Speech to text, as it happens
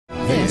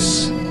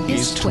This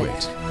is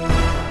TWIT.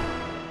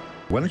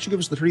 Why don't you give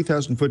us the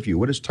 30,000-foot view?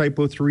 What is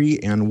TYPO3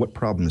 and what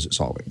problem is it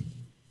solving?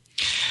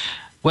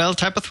 Well,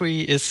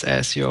 TYPO3 is,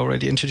 as you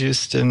already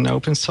introduced, an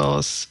open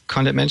source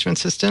content management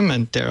system,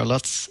 and there are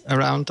lots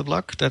around the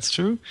block, that's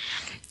true.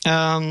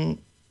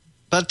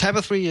 But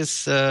TYPO3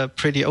 is a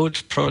pretty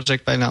old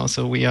project by now,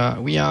 so we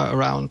are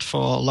around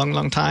for a long,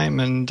 long time,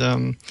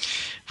 and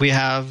we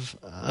have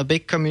a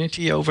big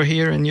community over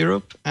here in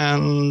Europe,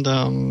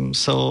 and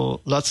so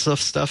lots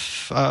of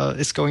stuff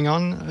is going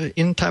on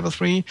in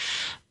TYPO3.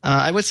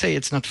 I would say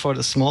it's not for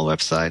the small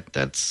website.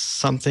 That's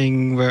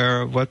something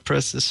where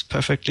WordPress is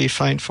perfectly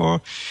fine for.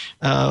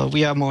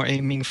 We are more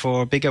aiming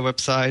for bigger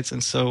websites,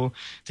 and so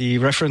the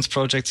reference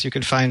projects you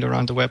can find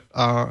around the web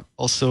are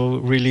also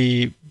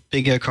really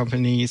bigger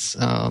companies.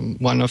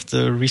 One of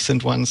the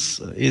recent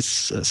ones is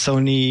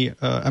Sony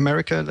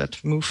America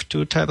that moved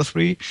to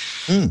TYPO3.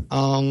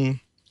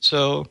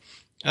 So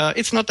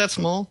it's not that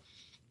small.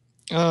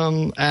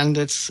 And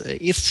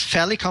it's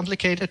fairly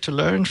complicated to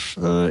learn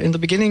in the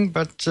beginning,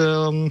 but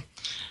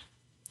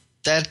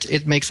that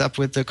it makes up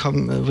with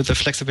the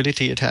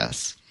flexibility it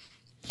has.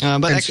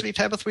 But actually,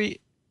 TYPO3.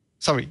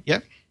 Sorry, yeah.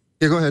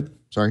 Yeah, go ahead.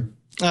 Sorry.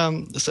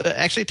 So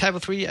actually,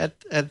 TYPO3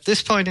 at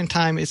this point in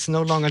time is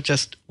no longer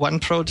just one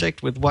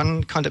project with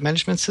one content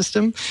management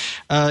system.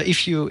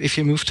 If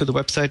you move to the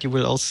website, you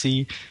will all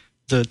see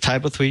the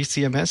TYPO3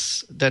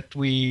 CMS that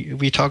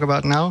we talk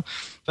about now.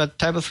 But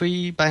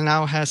TYPO3 by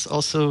now has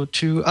also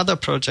two other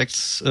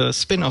projects,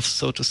 spin-offs,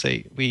 so to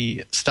say.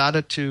 We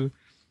started to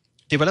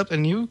develop a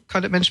new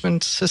content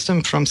management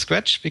system from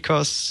scratch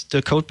because the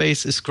code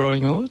base is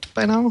growing old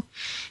by now.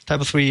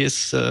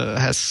 TYPO3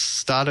 has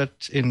started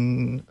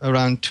in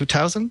around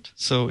 2000,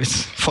 so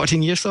it's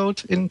 14 years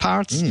old in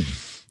parts.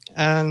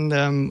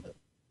 And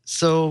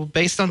so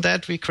based on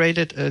that, we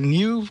created a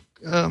new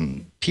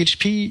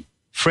PHP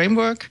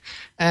framework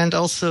and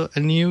also a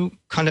new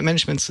content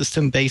management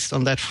system based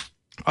on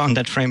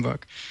that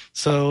framework.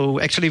 So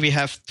actually we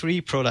have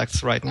three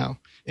products right now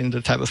in the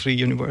TYPO3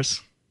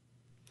 universe.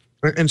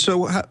 And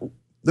so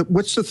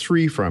what's the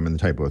three from in the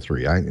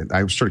TYPO3?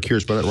 I was sort of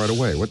curious about that right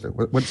away.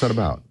 What's that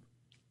about?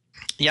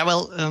 Yeah,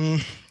 well,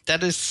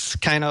 that is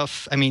kind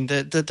of, I mean,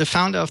 the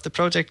founder of the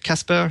project,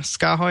 Kasper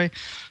Skarhøj,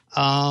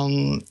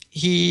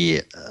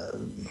 he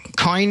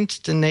coined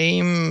the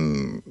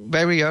name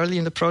very early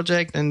in the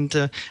project, and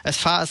as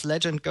far as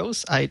legend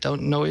goes, I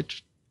don't know it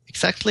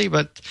exactly,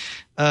 but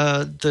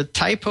the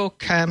typo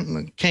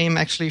came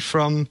actually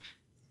from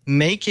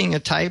making a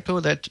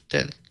typo that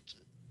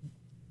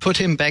put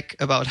him back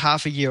about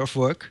half a year of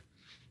work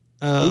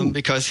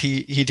because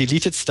he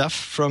deleted stuff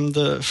from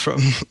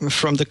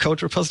the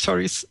code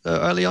repositories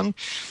early on,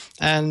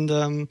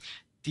 and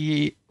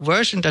the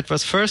version that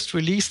was first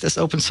released as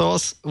open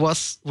source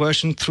was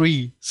version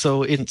 3.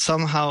 So it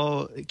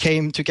somehow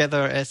came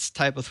together as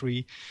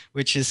TYPO3,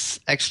 which is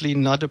actually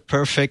not a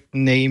perfect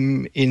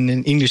name in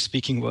an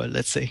English-speaking world,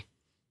 let's say.